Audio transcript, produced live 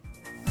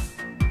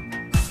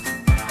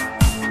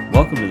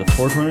Welcome to the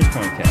Four Corners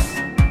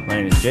Corncast. My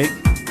name is Jake.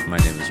 My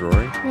name is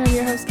Rory. I'm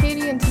your host,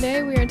 Katie, and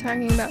today we are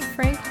talking about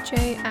Frank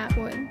J.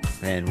 Atwood.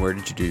 And where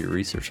did you do your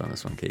research on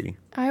this one, Katie?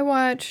 I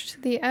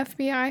watched the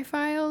FBI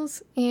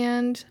files,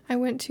 and I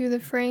went to the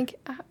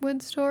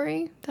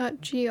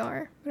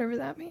frankatwoodstory.gr, whatever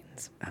that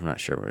means. I'm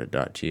not sure what a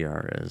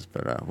 .gr is,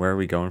 but where are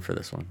we going for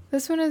this one?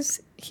 This one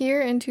is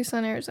here in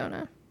Tucson,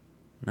 Arizona.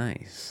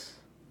 Nice.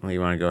 Well, you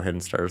want to go ahead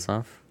and start us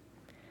off?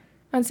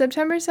 On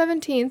September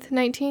 17th,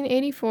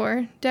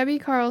 1984, Debbie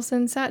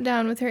Carlson sat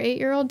down with her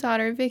 8-year-old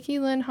daughter, Vicki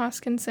Lynn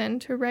Hoskinson,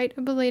 to write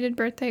a belated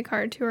birthday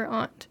card to her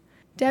aunt.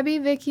 Debbie,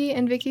 Vicki,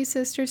 and Vicki's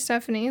sister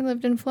Stephanie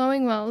lived in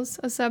Flowing Wells,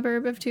 a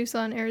suburb of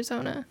Tucson,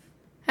 Arizona.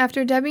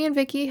 After Debbie and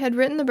Vicki had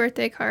written the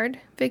birthday card,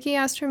 Vicki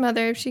asked her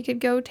mother if she could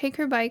go take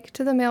her bike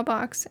to the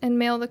mailbox and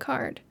mail the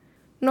card.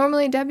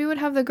 Normally, Debbie would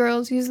have the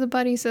girls use the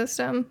buddy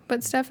system,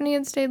 but Stephanie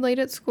had stayed late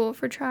at school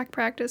for track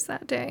practice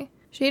that day.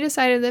 She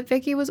decided that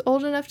Vicki was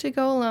old enough to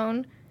go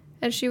alone,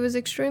 as she was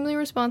extremely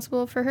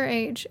responsible for her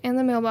age, and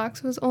the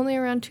mailbox was only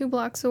around 2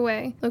 blocks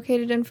away,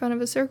 located in front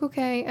of a Circle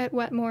K at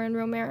Wetmore and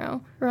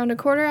Romero. Around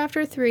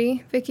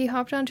 3:15, Vicki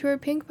hopped onto her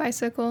pink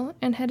bicycle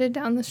and headed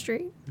down the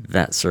street.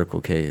 That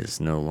Circle K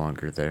is no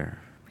longer there.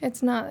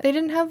 It's not. They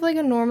didn't have,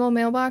 a normal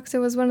mailbox. It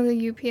was one of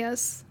the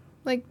UPS,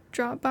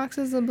 drop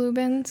boxes, the blue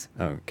bins.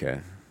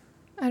 Okay.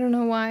 I don't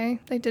know why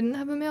they didn't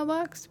have a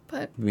mailbox,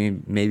 but...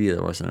 Maybe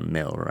there wasn't a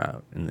mail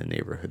route in the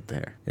neighborhood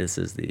there. This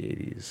is the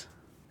 80s.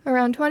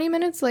 Around 20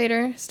 minutes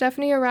later,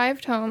 Stephanie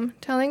arrived home,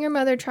 telling her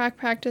mother track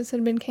practice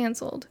had been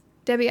canceled.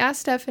 Debbie asked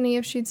Stephanie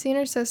if she'd seen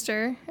her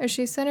sister, as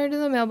she sent her to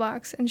the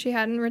mailbox and she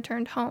hadn't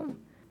returned home.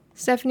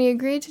 Stephanie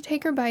agreed to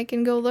take her bike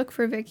and go look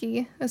for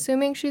Vicki,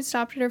 assuming she'd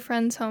stopped at her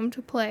friend's home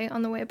to play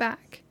on the way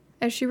back.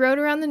 As she rode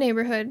around the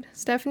neighborhood,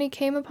 Stephanie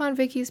came upon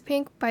Vicki's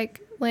pink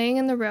bike laying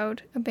in the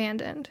road,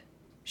 abandoned.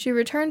 She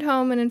returned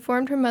home and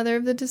informed her mother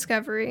of the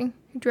discovery,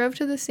 who drove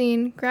to the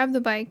scene, grabbed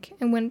the bike,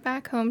 and went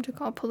back home to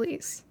call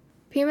police.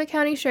 Pima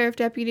County Sheriff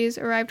deputies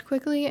arrived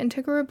quickly and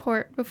took a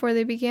report before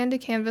they began to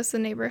canvass the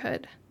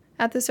neighborhood.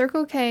 At the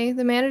Circle K,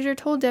 the manager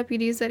told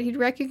deputies that he'd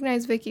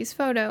recognized Vicki's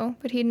photo,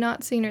 but he'd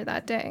not seen her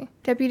that day.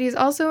 Deputies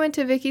also went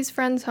to Vicki's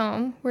friend's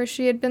home, where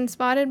she had been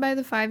spotted by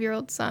the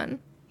 5-year-old son.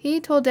 He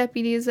told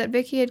deputies that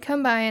Vicki had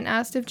come by and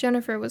asked if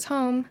Jennifer was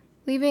home,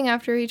 leaving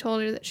after he told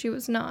her that she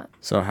was not.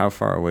 So how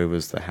far away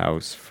was the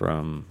house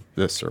from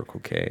the Circle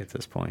K at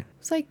this point?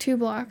 It's 2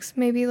 blocks,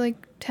 maybe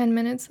 10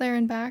 minutes there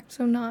and back,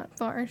 so not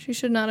far. She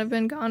should not have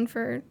been gone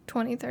for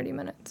 20-30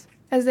 minutes.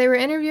 As they were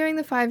interviewing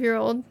the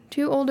 5-year-old,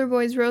 2 older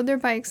boys rode their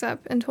bikes up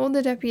and told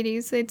the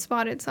deputies they'd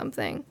spotted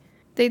something.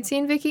 They'd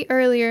seen Vicki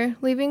earlier,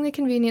 leaving the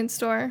convenience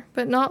store,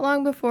 but not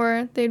long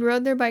before, they'd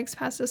rode their bikes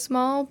past a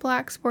small,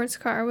 black sports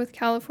car with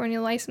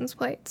California license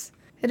plates.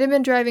 It had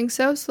been driving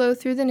so slow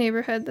through the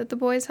neighborhood that the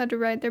boys had to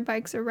ride their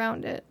bikes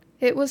around it.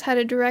 It was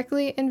headed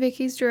directly in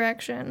Vicki's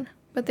direction,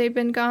 but they'd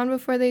been gone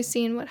before they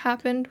seen what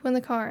happened when the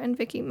car and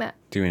Vicki met.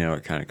 Do we know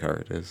what kind of car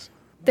it is?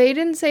 They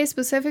didn't say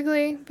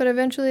specifically, but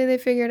eventually they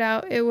figured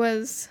out it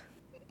was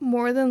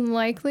more than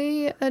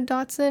likely a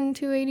Datsun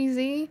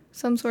 280Z,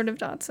 some sort of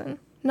Datsun.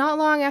 Not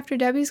long after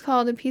Debbie's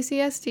call to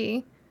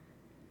PCSD,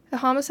 a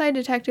homicide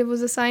detective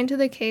was assigned to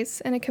the case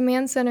and a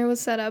command center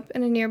was set up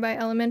in a nearby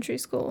elementary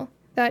school.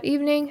 That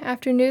evening,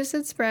 after news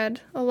had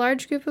spread, a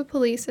large group of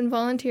police and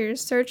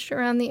volunteers searched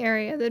around the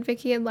area that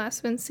Vicki had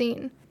last been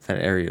seen. That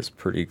area is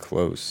pretty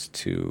close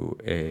to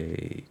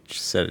a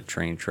set of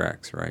train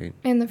tracks, right?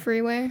 In the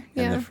freeway,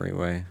 yeah. In the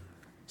freeway.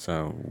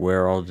 So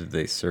where all did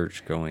they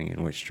search, going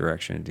in which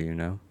direction, do you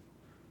know?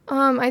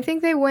 I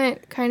think they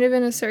went kind of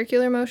in a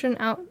circular motion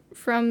out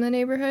from the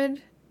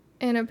neighborhood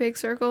in a big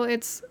circle.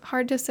 It's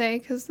hard to say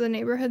because the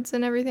neighborhoods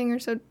and everything are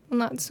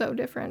not so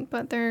different,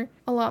 but they're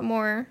a lot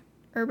more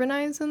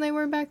urbanized than they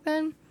were back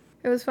then.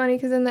 It was funny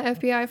because in the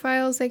FBI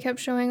files, they kept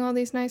showing all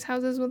these nice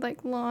houses with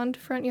lawned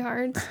front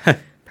yards,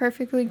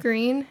 perfectly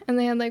green, and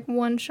they had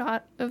 1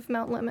 shot of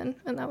Mount Lemmon,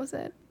 and that was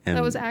it. And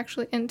that was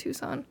actually in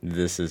Tucson.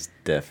 This is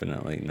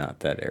definitely not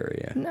that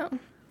area. No.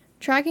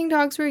 Tracking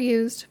dogs were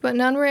used, but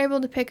none were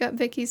able to pick up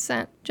Vicki's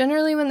scent.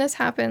 Generally, when this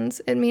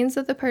happens, it means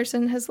that the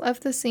person has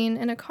left the scene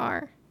in a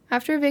car.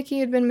 After Vicki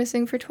had been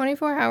missing for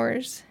 24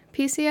 hours,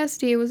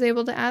 PCSD was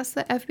able to ask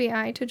the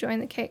FBI to join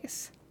the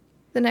case.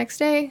 The next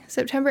day,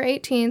 September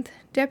 18th,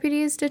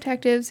 deputies,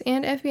 detectives,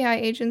 and FBI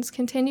agents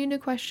continued to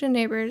question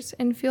neighbors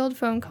and field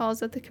phone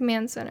calls at the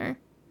command center.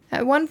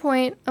 At one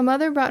point, a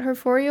mother brought her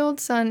 4-year-old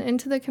son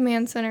into the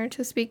command center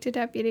to speak to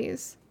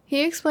deputies.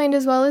 He explained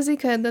as well as he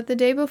could that the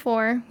day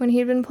before, when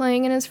he'd been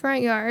playing in his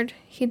front yard,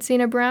 he'd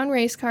seen a brown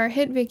race car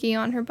hit Vicki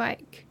on her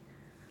bike.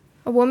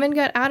 A woman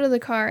got out of the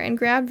car and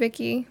grabbed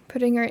Vicki,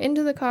 putting her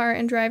into the car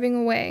and driving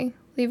away,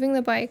 leaving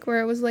the bike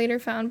where it was later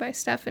found by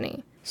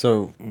Stephanie.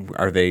 So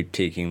are they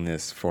taking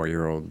this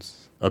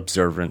 4-year-old's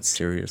observance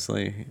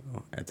seriously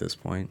at this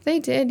point? They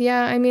did,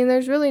 yeah. I mean,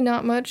 there's really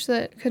not much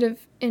that could have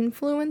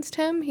influenced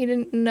him. He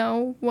didn't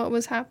know what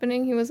was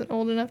happening. He wasn't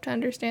old enough to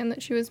understand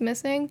that she was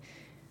missing.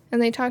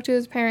 And they talked to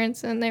his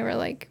parents, and they were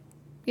like,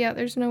 yeah,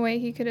 there's no way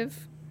he could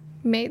have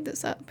made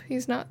this up.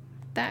 He's not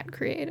that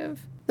creative.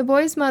 The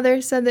boy's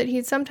mother said that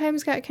he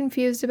sometimes got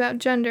confused about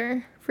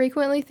gender,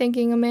 frequently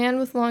thinking a man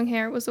with long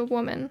hair was a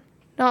woman.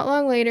 Not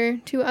long later,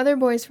 2 other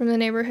boys from the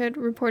neighborhood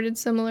reported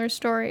similar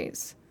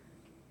stories.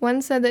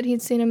 One said that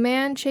he'd seen a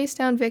man chase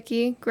down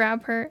Vicky,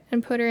 grab her,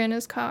 and put her in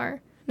his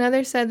car.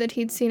 Another said that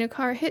he'd seen a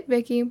car hit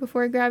Vicky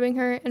before grabbing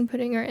her and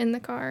putting her in the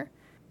car.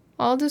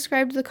 All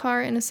described the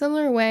car in a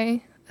similar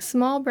way, a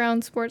small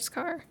brown sports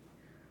car.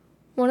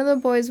 One of the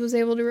boys was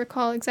able to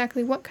recall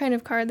exactly what kind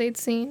of car they'd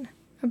seen,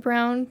 a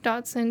brown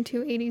Datsun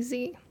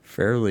 280Z.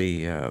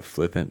 Fairly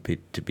flippant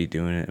to be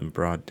doing it in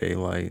broad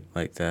daylight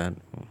like that.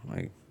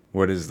 Like,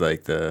 what is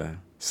like the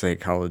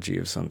psychology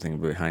of something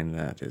behind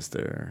that? Is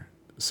there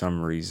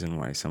some reason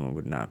why someone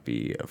would not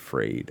be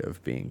afraid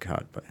of being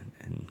caught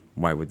and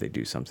why would they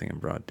do something in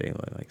broad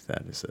daylight like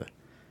that? Is it a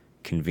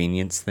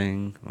convenience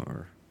thing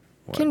or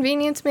what?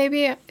 Convenience,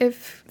 maybe.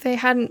 If they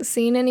hadn't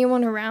seen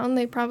anyone around,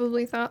 they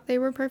probably thought they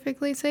were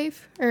perfectly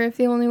safe. Or if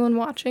the only one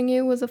watching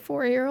you was a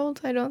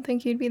 4-year-old, I don't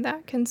think you'd be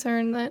that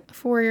concerned that a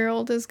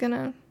 4-year-old is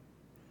gonna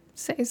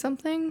say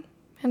something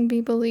and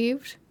be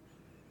believed.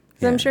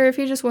 Yeah. I'm sure if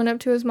he just went up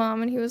to his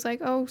mom and he was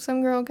like, oh,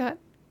 some girl got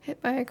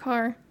hit by a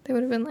car, they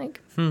would have been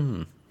like,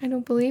 I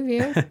don't believe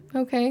you.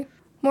 Okay.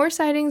 More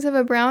sightings of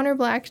a brown or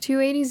black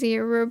 280Z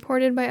were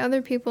reported by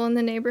other people in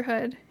the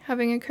neighborhood,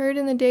 having occurred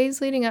in the days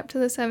leading up to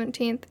the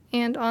 17th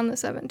and on the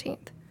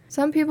 17th.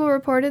 Some people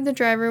reported the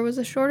driver was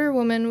a shorter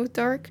woman with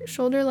dark,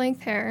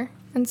 shoulder-length hair,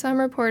 and some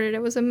reported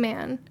it was a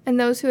man, and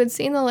those who had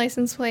seen the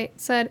license plate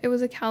said it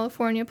was a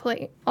California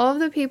plate. All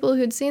of the people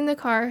who'd seen the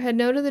car had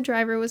noted the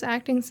driver was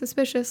acting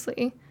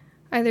suspiciously,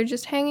 either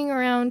just hanging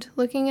around,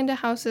 looking into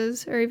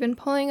houses, or even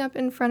pulling up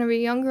in front of a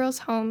young girl's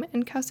home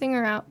and cussing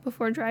her out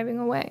before driving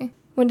away.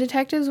 When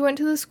detectives went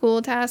to the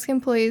school to ask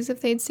employees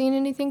if they'd seen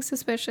anything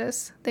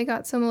suspicious, they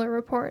got similar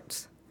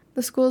reports.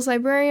 The school's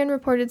librarian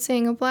reported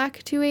seeing a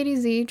black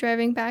 280Z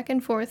driving back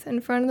and forth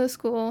in front of the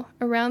school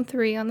around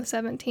 3 on the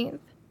 17th.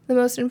 The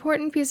most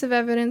important piece of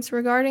evidence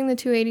regarding the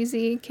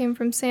 280Z came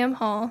from Sam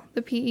Hall,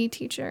 the PE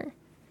teacher.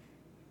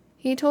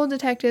 He told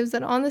detectives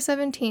that on the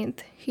 17th,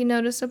 he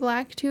noticed a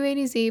black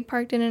 280Z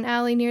parked in an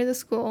alley near the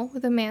school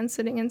with a man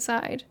sitting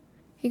inside.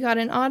 He got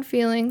an odd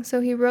feeling, so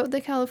he wrote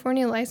the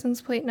California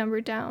license plate number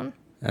down.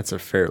 That's a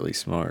fairly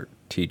smart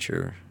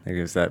teacher. I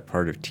guess that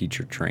part of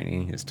teacher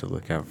training is to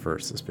look out for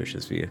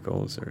suspicious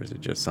vehicles, or is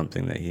it just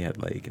something that he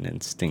had like an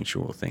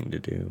instinctual thing to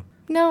do?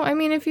 No, I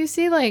mean, if you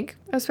see like,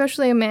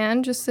 especially a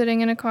man just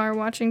sitting in a car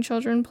watching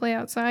children play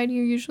outside,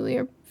 you usually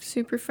are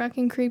super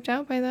fucking creeped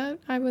out by that,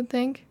 I would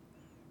think.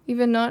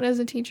 Even not as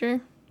a teacher.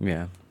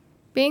 Yeah.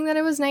 Being that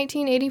it was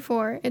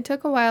 1984, it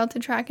took a while to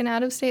track an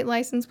out-of-state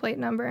license plate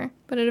number,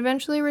 but it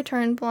eventually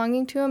returned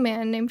belonging to a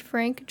man named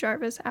Frank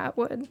Jarvis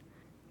Atwood.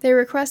 They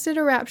requested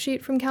a rap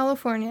sheet from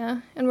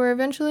California, and were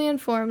eventually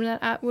informed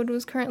that Atwood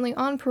was currently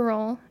on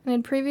parole and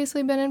had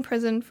previously been in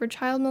prison for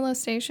child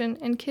molestation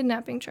and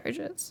kidnapping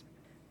charges.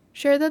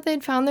 Sure that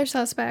they'd found their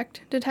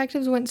suspect,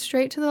 detectives went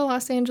straight to the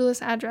Los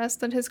Angeles address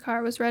that his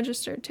car was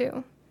registered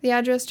to. The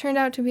address turned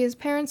out to be his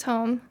parents'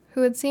 home,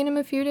 who had seen him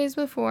a few days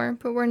before,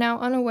 but were now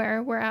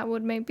unaware where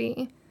Atwood may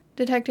be.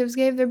 Detectives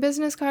gave their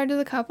business card to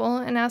the couple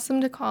and asked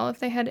them to call if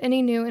they had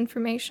any new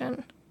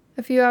information.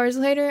 A few hours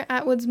later,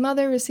 Atwood's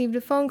mother received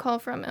a phone call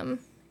from him.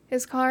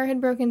 His car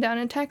had broken down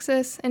in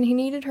Texas, and he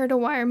needed her to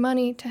wire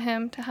money to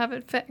him to have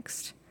it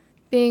fixed.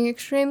 Being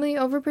extremely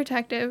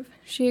overprotective,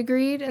 she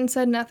agreed and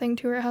said nothing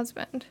to her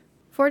husband.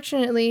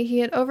 Fortunately, he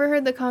had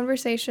overheard the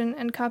conversation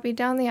and copied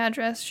down the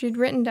address she'd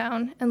written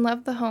down and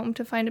left the home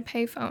to find a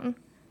payphone.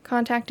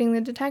 Contacting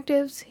the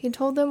detectives, he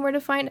told them where to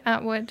find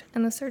Atwood,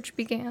 and the search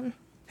began.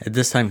 At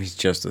this time, he's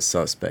just a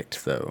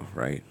suspect, though,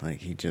 right?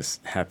 Like, he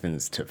just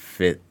happens to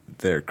fit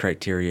their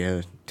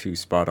criteria too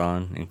spot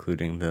on,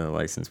 including the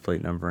license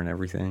plate number and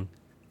everything.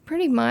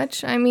 Pretty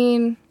much. I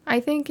mean, I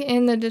think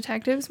in the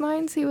detectives'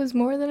 minds, he was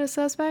more than a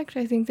suspect.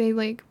 I think they,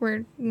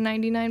 were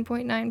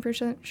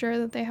 99.9% sure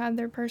that they had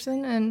their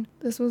person, and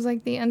this was,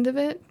 the end of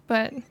it.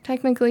 But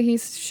technically, he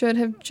should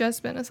have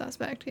just been a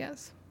suspect,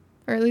 yes.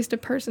 Or at least a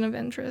person of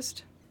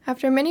interest.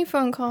 After many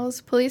phone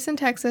calls, police in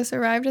Texas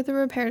arrived at the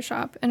repair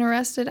shop and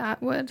arrested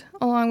Atwood,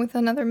 along with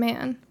another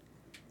man.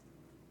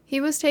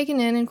 He was taken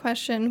in and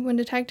questioned when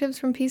detectives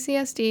from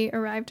PCSD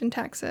arrived in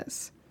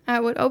Texas.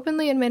 Atwood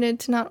openly admitted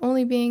to not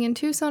only being in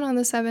Tucson on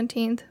the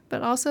 17th,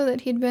 but also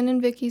that he'd been in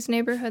Vicky's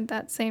neighborhood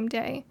that same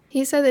day.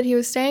 He said that he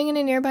was staying in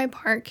a nearby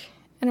park,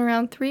 and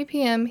around 3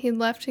 p.m. he'd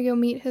left to go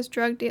meet his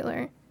drug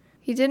dealer.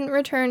 He didn't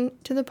return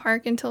to the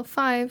park until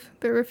 5,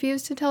 but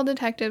refused to tell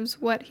detectives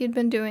what he'd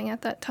been doing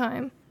at that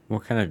time.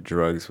 What kind of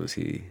drugs was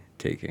he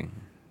taking?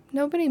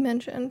 Nobody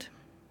mentioned.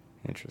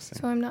 Interesting.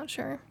 So I'm not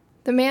sure.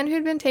 The man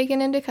who'd been taken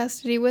into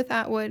custody with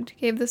Atwood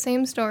gave the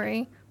same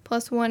story,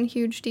 plus one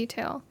huge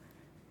detail.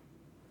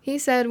 He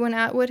said when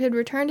Atwood had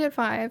returned at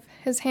 5,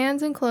 his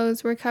hands and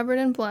clothes were covered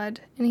in blood,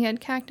 and he had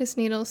cactus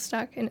needles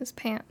stuck in his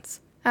pants.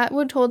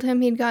 Atwood told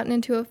him he'd gotten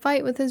into a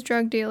fight with his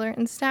drug dealer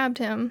and stabbed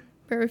him,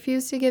 but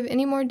refused to give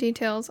any more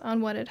details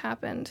on what had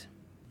happened.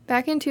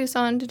 Back in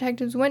Tucson,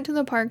 detectives went to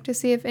the park to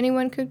see if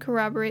anyone could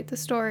corroborate the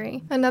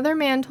story. Another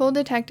man told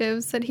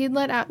detectives that he'd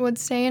let Atwood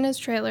stay in his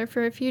trailer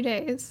for a few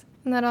days,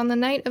 and that on the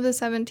night of the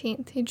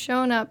 17th, he'd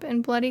shown up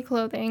in bloody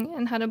clothing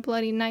and had a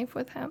bloody knife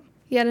with him.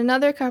 Yet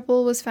another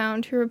couple was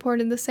found who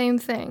reported the same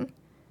thing.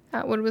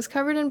 Atwood was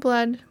covered in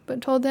blood,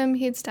 but told them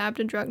he'd stabbed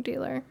a drug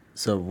dealer.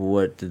 So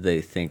what did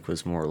they think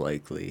was more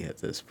likely at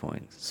this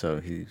point?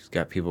 So he's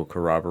got people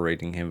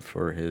corroborating him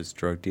for his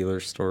drug dealer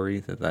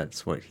story,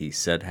 that's what he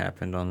said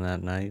happened on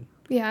that night?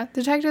 Yeah,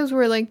 detectives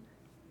were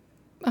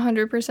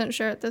 100%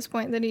 sure at this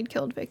point that he'd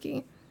killed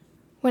Vicky.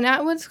 When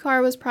Atwood's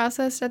car was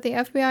processed at the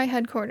FBI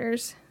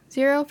headquarters,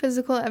 zero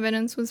physical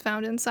evidence was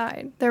found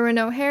inside. There were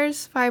no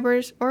hairs,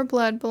 fibers, or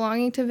blood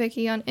belonging to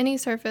Vicky on any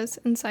surface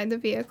inside the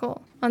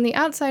vehicle. On the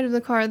outside of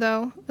the car,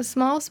 though, a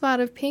small spot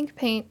of pink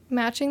paint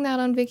matching that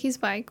on Vicky's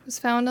bike was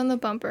found on the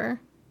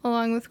bumper,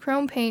 along with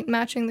chrome paint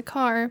matching the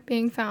car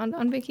being found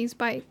on Vicky's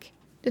bike.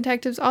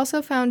 Detectives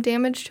also found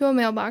damage to a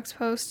mailbox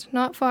post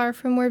not far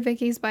from where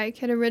Vicky's bike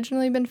had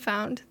originally been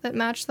found that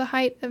matched the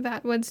height of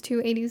Atwood's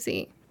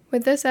 280Z.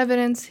 With this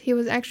evidence, he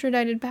was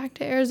extradited back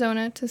to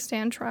Arizona to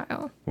stand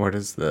trial. What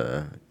does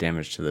the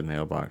damage to the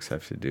mailbox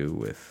have to do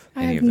with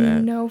I any have of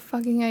that? no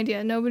fucking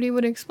idea. Nobody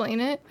would explain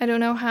it. I don't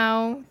know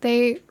how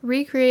they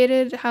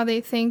recreated how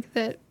they think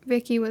that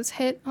Vicky was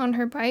hit on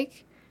her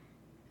bike.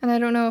 And I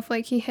don't know if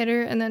he hit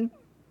her and then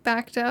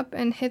backed up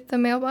and hit the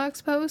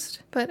mailbox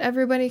post. But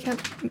everybody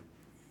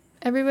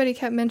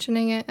kept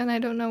mentioning it, and I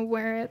don't know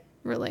where it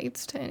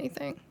relates to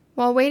anything.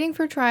 While waiting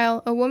for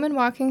trial, a woman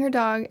walking her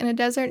dog in a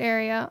desert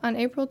area on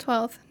April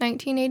 12,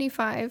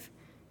 1985,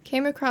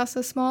 came across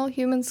a small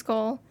human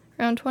skull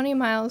around 20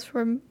 miles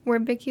from where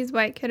Vicky's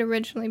bike had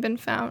originally been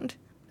found.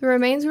 The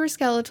remains were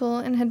skeletal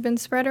and had been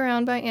spread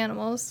around by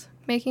animals,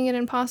 making it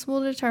impossible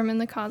to determine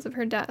the cause of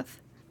her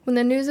death. When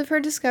the news of her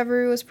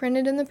discovery was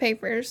printed in the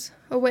papers,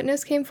 a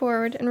witness came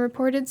forward and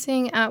reported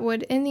seeing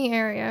Atwood in the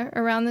area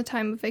around the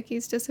time of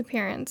Vicky's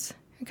disappearance,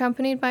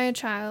 accompanied by a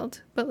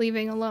child, but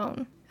leaving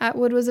alone.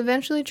 Atwood was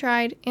eventually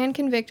tried and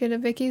convicted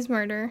of Vicky's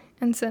murder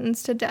and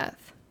sentenced to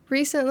death.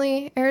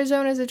 Recently,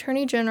 Arizona's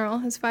Attorney General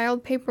has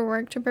filed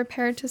paperwork to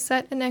prepare to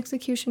set an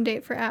execution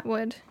date for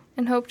Atwood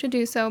and hope to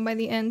do so by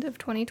the end of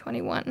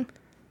 2021.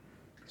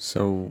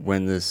 So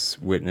when this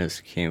witness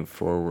came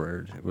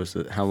forward,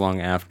 how long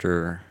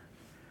after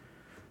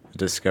the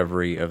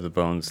discovery of the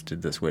bones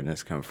did this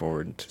witness come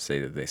forward to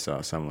say that they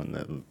saw someone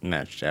that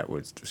matched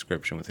Atwood's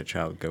description with a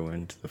child go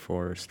into the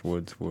forest,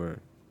 woods,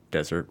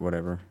 desert,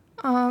 whatever?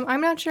 I'm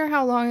not sure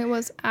how long it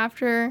was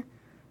after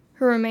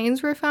her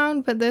remains were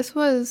found, but this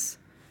was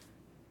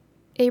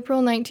April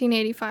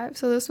 1985,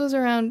 so this was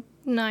around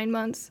 9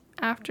 months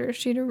after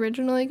she'd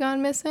originally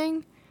gone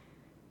missing.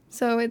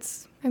 So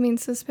it's,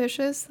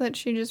 suspicious that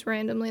she just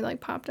randomly,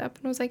 popped up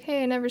and was like,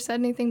 hey, I never said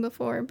anything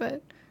before,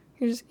 but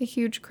here's a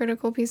huge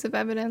critical piece of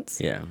evidence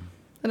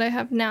that I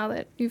have now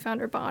that you found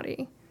her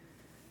body.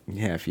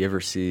 Yeah, if you ever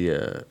see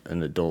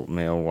an adult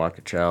male walk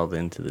a child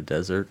into the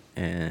desert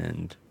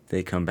and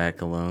they come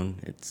back alone,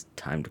 it's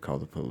time to call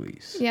the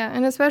police. Yeah,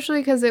 and especially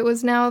because it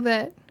was now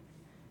that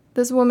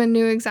this woman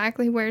knew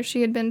exactly where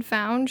she had been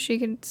found, she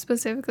could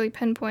specifically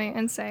pinpoint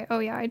and say, oh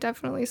yeah, I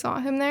definitely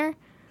saw him there,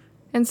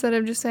 instead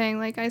of just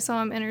saying, I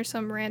saw him enter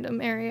some random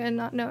area and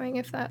not knowing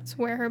if that's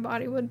where her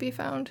body would be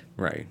found.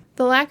 Right.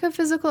 The lack of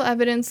physical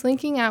evidence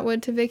linking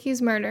Atwood to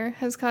Vicky's murder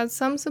has caused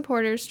some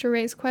supporters to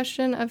raise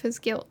question of his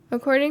guilt.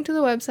 According to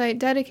the website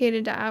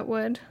dedicated to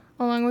Atwood,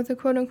 along with a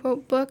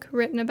quote-unquote book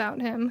written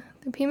about him,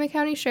 the Pima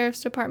County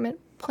Sheriff's Department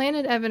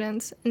planted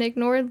evidence and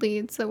ignored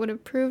leads that would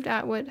have proved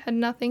Atwood had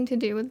nothing to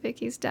do with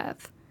Vicky's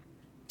death.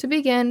 To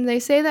begin, they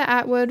say that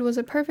Atwood was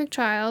a perfect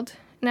child,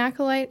 an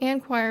acolyte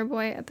and choir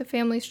boy at the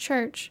family's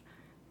church,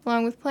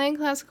 along with playing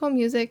classical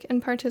music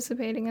and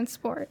participating in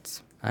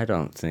sports. I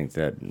don't think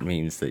that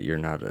means that you're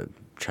not a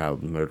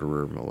child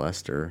murderer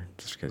molester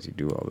just because you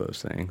do all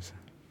those things.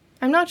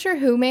 I'm not sure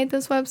who made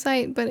this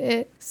website, but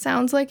it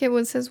sounds like it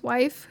was his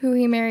wife, who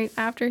he married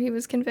after he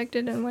was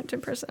convicted and went to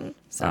prison.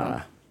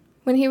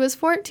 When he was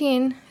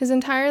 14, his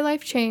entire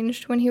life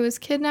changed when he was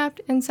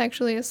kidnapped and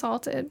sexually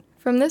assaulted.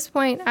 From this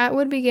point,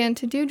 Atwood began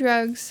to do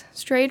drugs,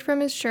 strayed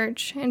from his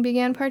church, and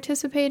began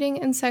participating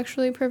in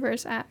sexually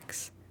perverse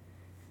acts.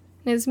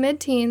 In his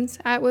mid-teens,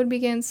 Atwood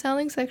began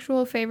selling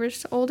sexual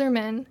favors to older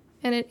men,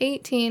 and at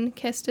 18,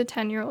 kissed a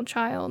 10-year-old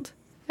child.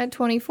 At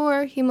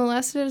 24, he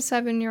molested a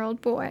 7-year-old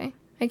boy.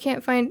 I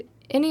can't find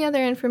any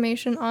other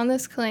information on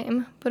this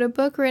claim, but a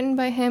book written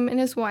by him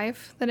and his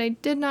wife that I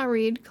did not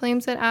read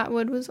claims that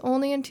Atwood was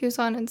only in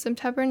Tucson in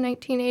September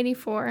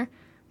 1984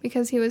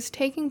 because he was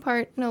taking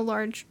part in a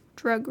large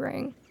drug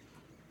ring.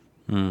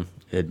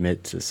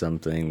 Admit to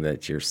something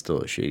that you're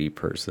still a shady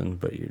person,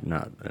 but you're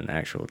not an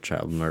actual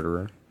child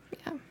murderer.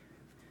 Yeah.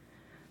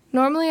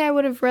 Normally I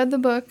would have read the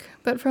book,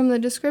 but from the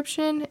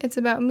description, it's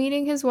about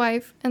meeting his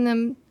wife and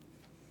then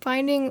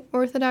finding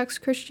Orthodox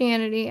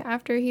Christianity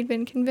after he'd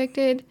been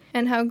convicted,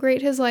 and how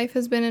great his life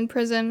has been in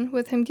prison,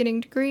 with him getting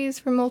degrees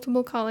from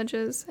multiple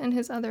colleges and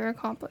his other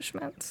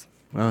accomplishments.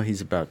 Well, he's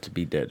about to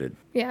be deaded.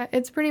 Yeah,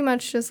 it's pretty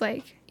much just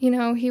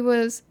he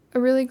was a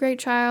really great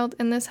child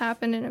and this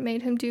happened and it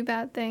made him do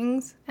bad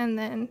things. And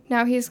then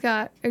now he's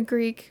got a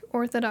Greek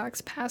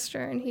Orthodox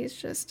pastor and he's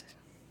just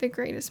the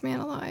greatest man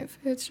alive.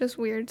 It's just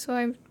weird, so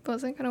I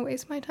wasn't going to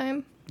waste my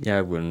time. Yeah,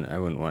 I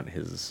wouldn't want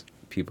his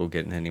people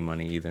getting any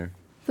money either.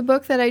 The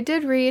book that I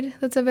did read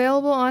that's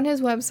available on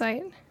his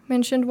website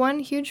mentioned one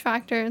huge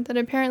factor that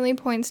apparently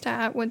points to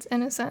Atwood's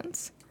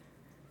innocence.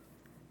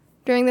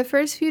 During the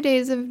first few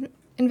days of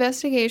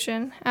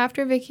investigation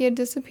after Vicky had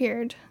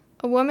disappeared,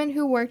 a woman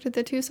who worked at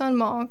the Tucson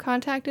Mall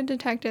contacted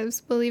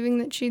detectives believing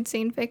that she'd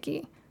seen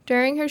Vicky.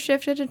 During her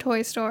shift at a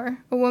toy store,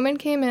 a woman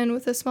came in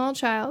with a small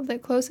child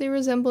that closely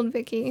resembled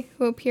Vicky,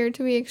 who appeared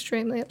to be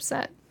extremely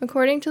upset.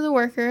 According to the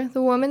worker,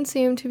 the woman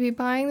seemed to be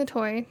buying the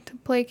toy to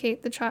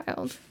placate the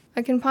child.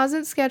 A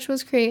composite sketch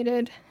was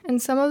created,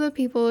 and some of the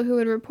people who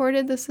had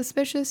reported the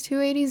suspicious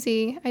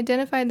 280Z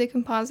identified the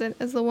composite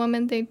as the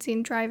woman they'd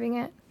seen driving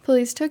it.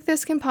 Police took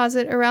this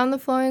composite around the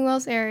Flowing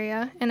Wells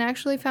area and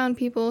actually found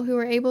people who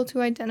were able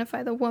to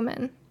identify the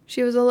woman.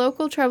 She was a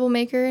local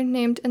troublemaker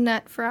named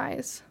Annette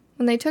Fries.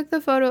 When they took the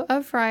photo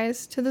of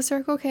Fries to the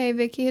Circle K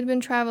Vicky had been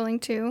traveling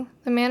to,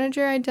 the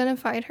manager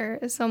identified her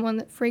as someone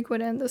that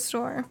frequented the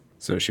store.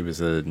 So she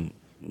was a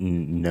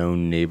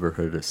known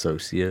neighborhood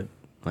associate?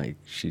 Like,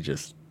 she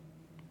just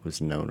was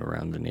known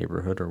around the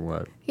neighborhood, or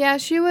what? Yeah,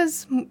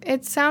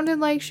 it sounded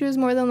like she was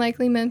more than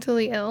likely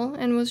mentally ill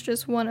and was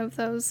just one of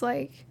those,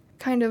 like,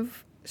 kind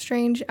of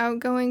strange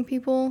outgoing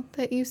people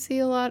that you see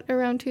a lot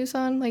around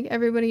Tucson. Like,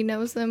 everybody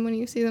knows them when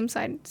you see them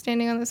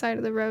standing on the side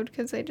of the road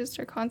because they just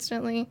are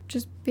constantly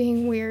just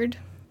being weird.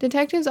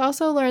 Detectives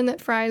also learned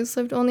that Fries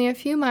lived only a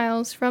few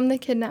miles from the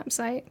kidnap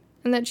site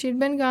and that she'd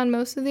been gone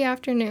most of the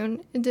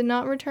afternoon and did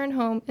not return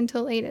home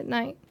until late at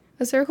night.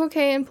 A Circle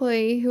K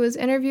employee who was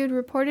interviewed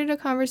reported a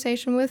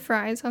conversation with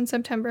Fries on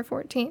September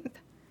 14th.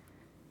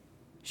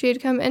 She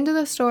had come into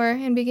the store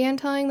and began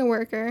telling the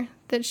worker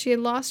that she had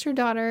lost her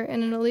daughter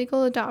in an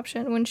illegal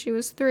adoption when she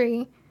was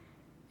 3,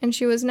 and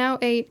she was now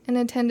 8 and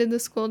attended the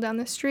school down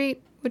the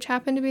street, which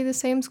happened to be the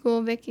same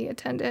school Vicky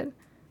attended.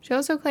 She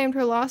also claimed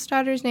her lost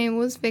daughter's name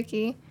was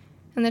Vicky,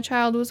 and the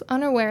child was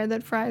unaware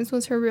that Fries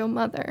was her real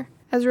mother.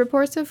 As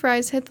reports of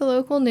Fries hit the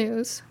local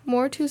news,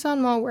 more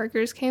Tucson Mall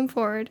workers came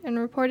forward and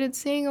reported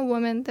seeing a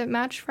woman that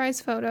matched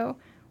Fries' photo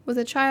with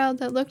a child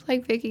that looked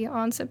like Vicky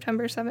on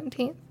September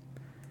 17th.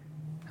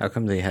 How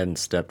come they hadn't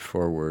stepped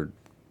forward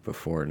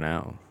before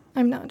now?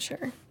 I'm not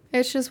sure.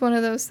 It's just one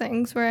of those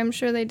things where I'm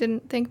sure they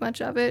didn't think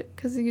much of it,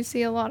 because you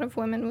see a lot of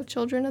women with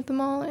children at the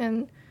mall,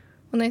 and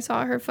when they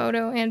saw her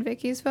photo and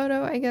Vicky's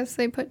photo, I guess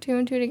they put 2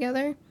 and 2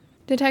 together.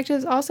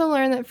 Detectives also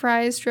learned that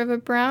Fries drove a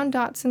brown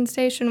Datsun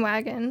station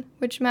wagon,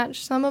 which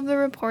matched some of the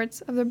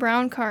reports of the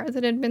brown car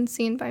that had been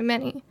seen by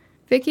many.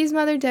 Vicky's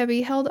mother,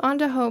 Debbie, held on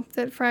to hope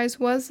that Fries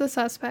was the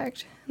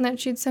suspect, and that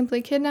she'd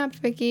simply kidnapped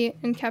Vicky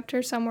and kept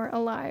her somewhere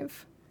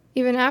alive.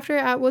 Even after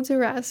Atwood's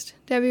arrest,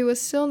 Debbie was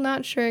still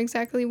not sure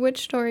exactly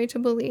which story to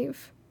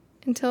believe,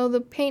 until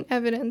the paint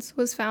evidence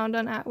was found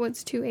on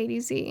Atwood's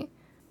 280Z.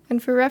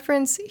 And for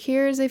reference,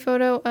 here is a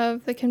photo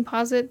of the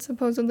composite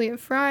supposedly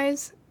of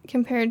Fries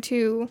compared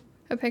to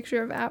a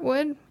picture of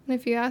Atwood. And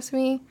if you ask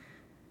me,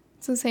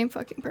 it's the same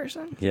fucking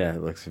person. Yeah,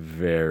 it looks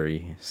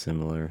very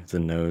similar. The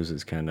nose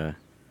is kind of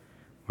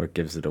what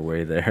gives it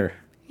away there.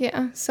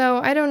 Yeah, so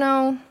I don't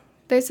know.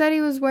 They said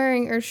he was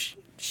wearing, or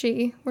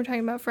we're talking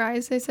about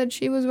Fries, they said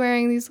she was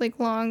wearing these like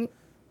long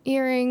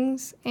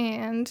earrings,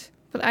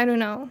 but I don't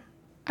know.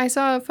 I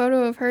saw a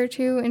photo of her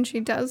too, and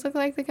she does look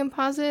like the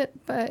composite,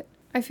 but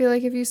I feel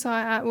like if you saw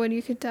Atwood,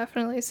 you could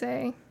definitely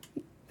say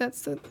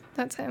that's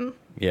him.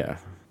 Yeah.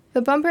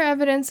 The bumper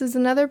evidence is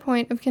another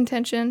point of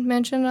contention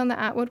mentioned on the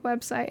Atwood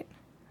website.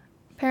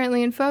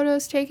 Apparently in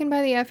photos taken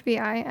by the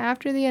FBI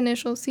after the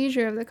initial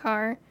seizure of the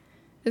car,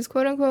 it is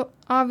quote-unquote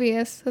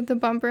obvious that the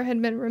bumper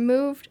had been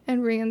removed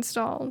and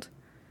reinstalled.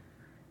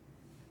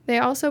 They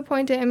also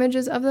point to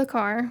images of the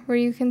car where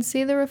you can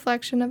see the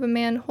reflection of a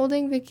man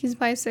holding Vicky's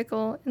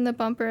bicycle in the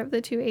bumper of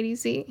the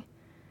 280Z.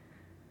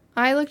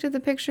 I looked at the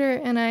picture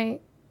and I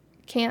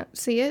can't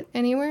see it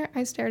anywhere.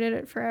 I stared at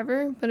it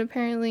forever, but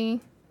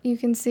apparently you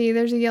can see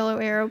there's a yellow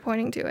arrow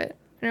pointing to it.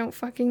 I don't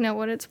fucking know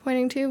what it's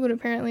pointing to, but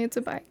apparently it's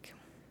a bike.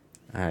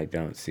 I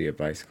don't see a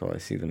bicycle. I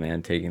see the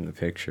man taking the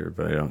picture,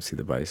 but I don't see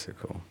the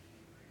bicycle.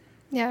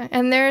 Yeah,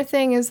 and their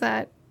thing is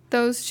that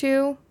those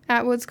two,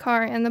 Atwood's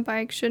car and the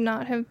bike, should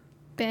not have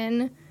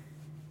been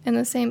in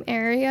the same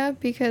area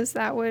because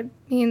that would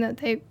mean that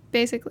they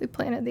basically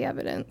planted the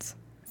evidence.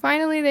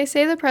 Finally, they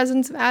say the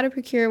presence of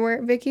Attapulgite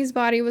where Vicky's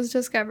body was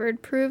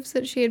discovered proves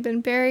that she had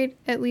been buried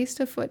at least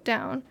a foot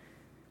down.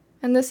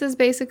 And this is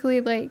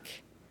basically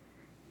like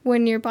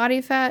when your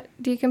body fat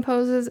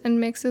decomposes and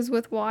mixes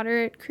with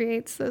water, it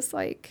creates this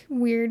like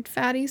weird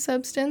fatty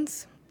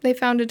substance. They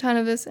found a ton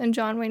of this in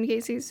John Wayne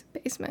Gacy's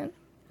basement.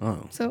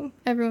 Oh. So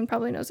everyone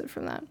probably knows it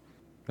from that.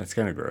 That's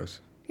kind of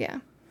gross. Yeah.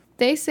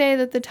 They say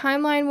that the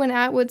timeline when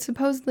Atwood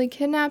supposedly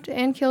kidnapped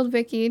and killed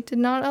Vicky did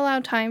not allow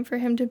time for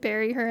him to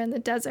bury her in the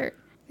desert.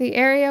 The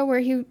area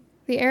where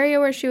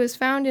she was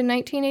found in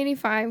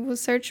 1985 was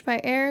searched by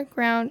air,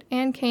 ground,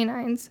 and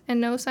canines, and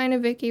no sign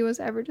of Vicky was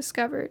ever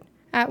discovered.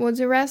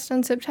 Atwood's arrest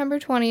on September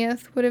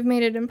 20th would have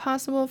made it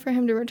impossible for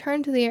him to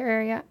return to the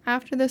area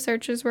after the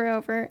searches were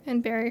over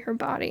and bury her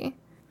body.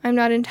 I'm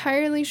not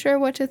entirely sure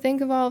what to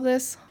think of all of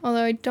this,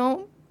 although I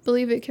don't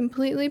believe it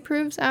completely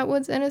proves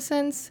Atwood's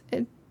innocence.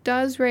 It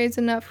does raise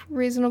enough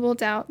reasonable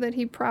doubt that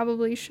he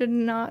probably should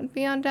not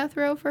be on death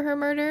row for her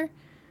murder,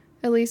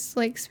 at least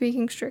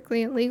speaking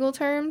strictly in legal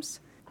terms.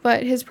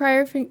 But his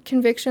prior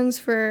convictions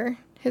for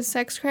his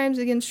sex crimes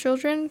against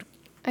children,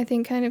 I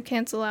think, kind of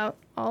cancel out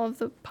all of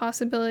the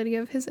possibility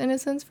of his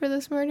innocence for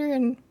this murder,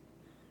 and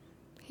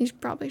he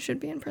probably should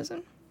be in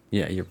prison.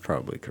 Yeah, you're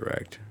probably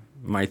correct.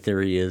 My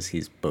theory is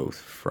he's both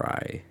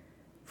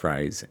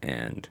Fries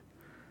and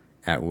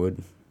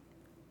Atwood.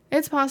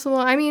 It's possible.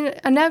 I mean,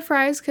 Annette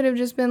Fries could have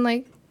just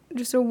been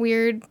just a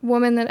weird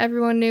woman that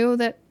everyone knew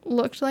that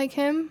looked like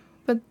him,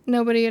 but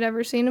nobody had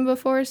ever seen him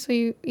before, so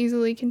you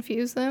easily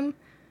confuse them.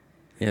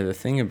 Yeah, the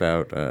thing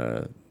about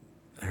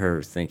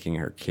her thinking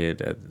her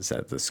kid is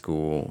at the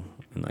school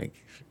and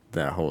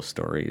that whole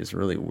story is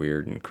really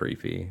weird and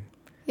creepy.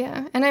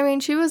 Yeah, and I mean,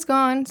 she was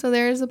gone, so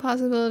there is a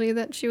possibility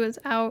that she was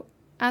out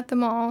at the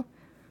mall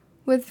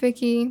with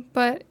Vicky,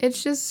 but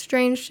it's just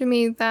strange to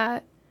me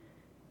that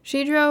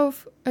she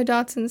drove a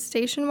Datsun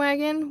station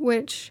wagon,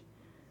 which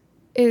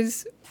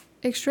is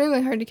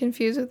extremely hard to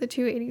confuse with the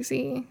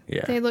 280Z.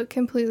 Yeah. They look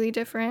completely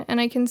different, and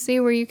I can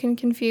see where you can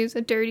confuse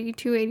a dirty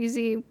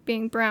 280Z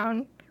being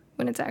brown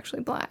when it's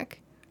actually black.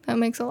 That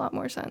makes a lot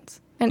more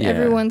sense. And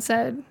everyone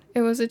said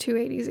it was a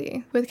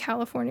 280Z with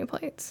California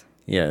plates.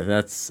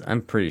 Yeah,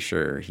 I'm pretty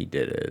sure he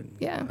did it.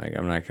 Yeah.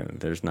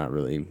 There's not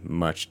really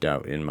much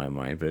doubt in my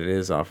mind, but it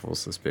is awful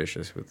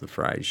suspicious with the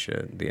Fries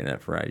shit, the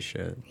Annette Fries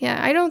shit. Yeah,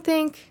 I don't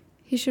think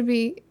he should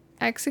be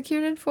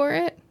executed for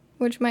it,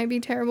 which might be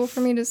terrible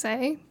for me to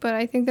say, but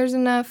I think there's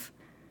enough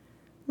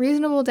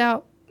reasonable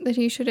doubt that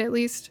he should at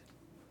least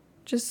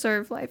just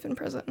serve life in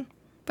prison,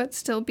 but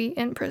still be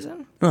in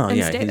prison. Well, and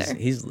yeah, stay there.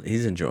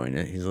 he's enjoying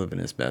it. He's living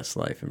his best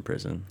life in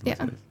prison.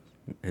 Yeah.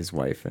 His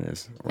wife and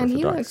his Orthodox. And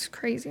he looks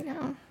crazy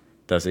now.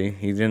 Does he?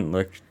 He didn't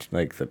look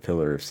like the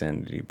pillar of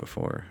sanity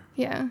before.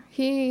 Yeah,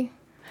 he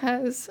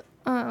has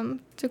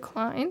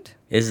declined.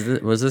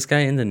 Was this guy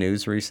in the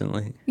news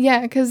recently?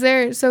 Yeah,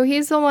 because so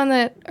he's the one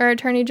that, our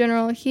attorney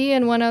general, he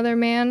and one other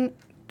man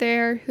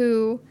there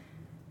who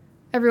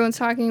everyone's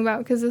talking about,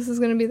 because this is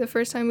going to be the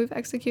first time we've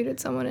executed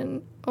someone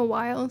in a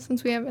while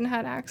since we haven't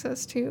had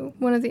access to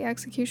one of the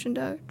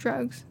execution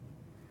drugs.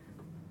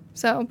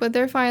 So, but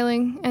they're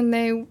filing, and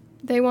they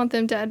want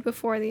them dead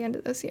before the end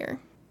of this year.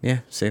 Yeah,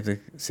 save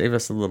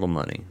us a little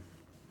money.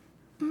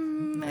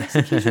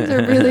 Executions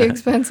are really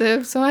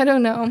expensive, so I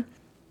don't know.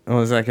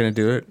 Oh, is that going to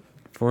do it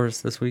for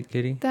us this week,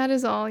 Katie? That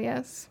is all,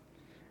 yes.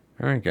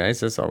 All right,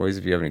 guys. As always,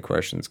 if you have any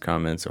questions,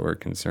 comments, or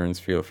concerns,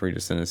 feel free to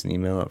send us an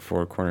email at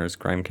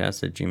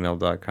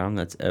fourcornerscrimecast@gmail.com.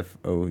 That's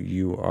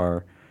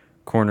FOUR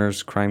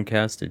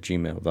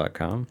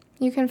cornerscrimecast@gmail.com.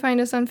 You can find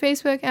us on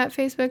Facebook at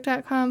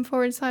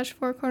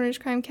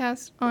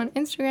facebook.com/fourcornerscrimecast, on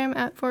Instagram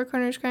at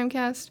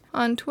fourcornerscrimecast,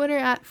 on Twitter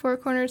at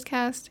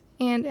fourcornerscast,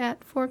 and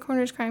at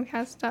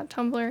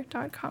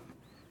fourcornerscrimecast.tumblr.com.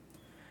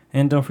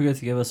 And don't forget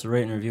to give us a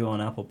rate and review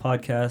on Apple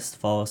Podcasts,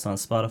 follow us on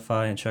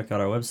Spotify, and check out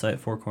our website,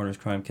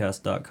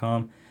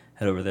 fourcornerscrimecast.com.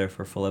 Head over there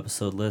for a full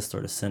episode list,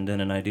 or to send in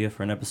an idea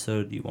for an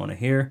episode you want to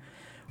hear,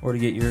 or to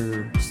get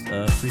your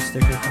free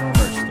sticker from our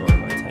merch store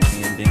by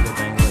typing in Bingo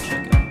Bango at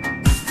checkout.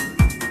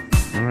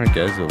 All right,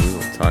 guys. Well, we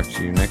will talk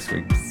to you next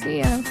week. See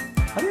ya.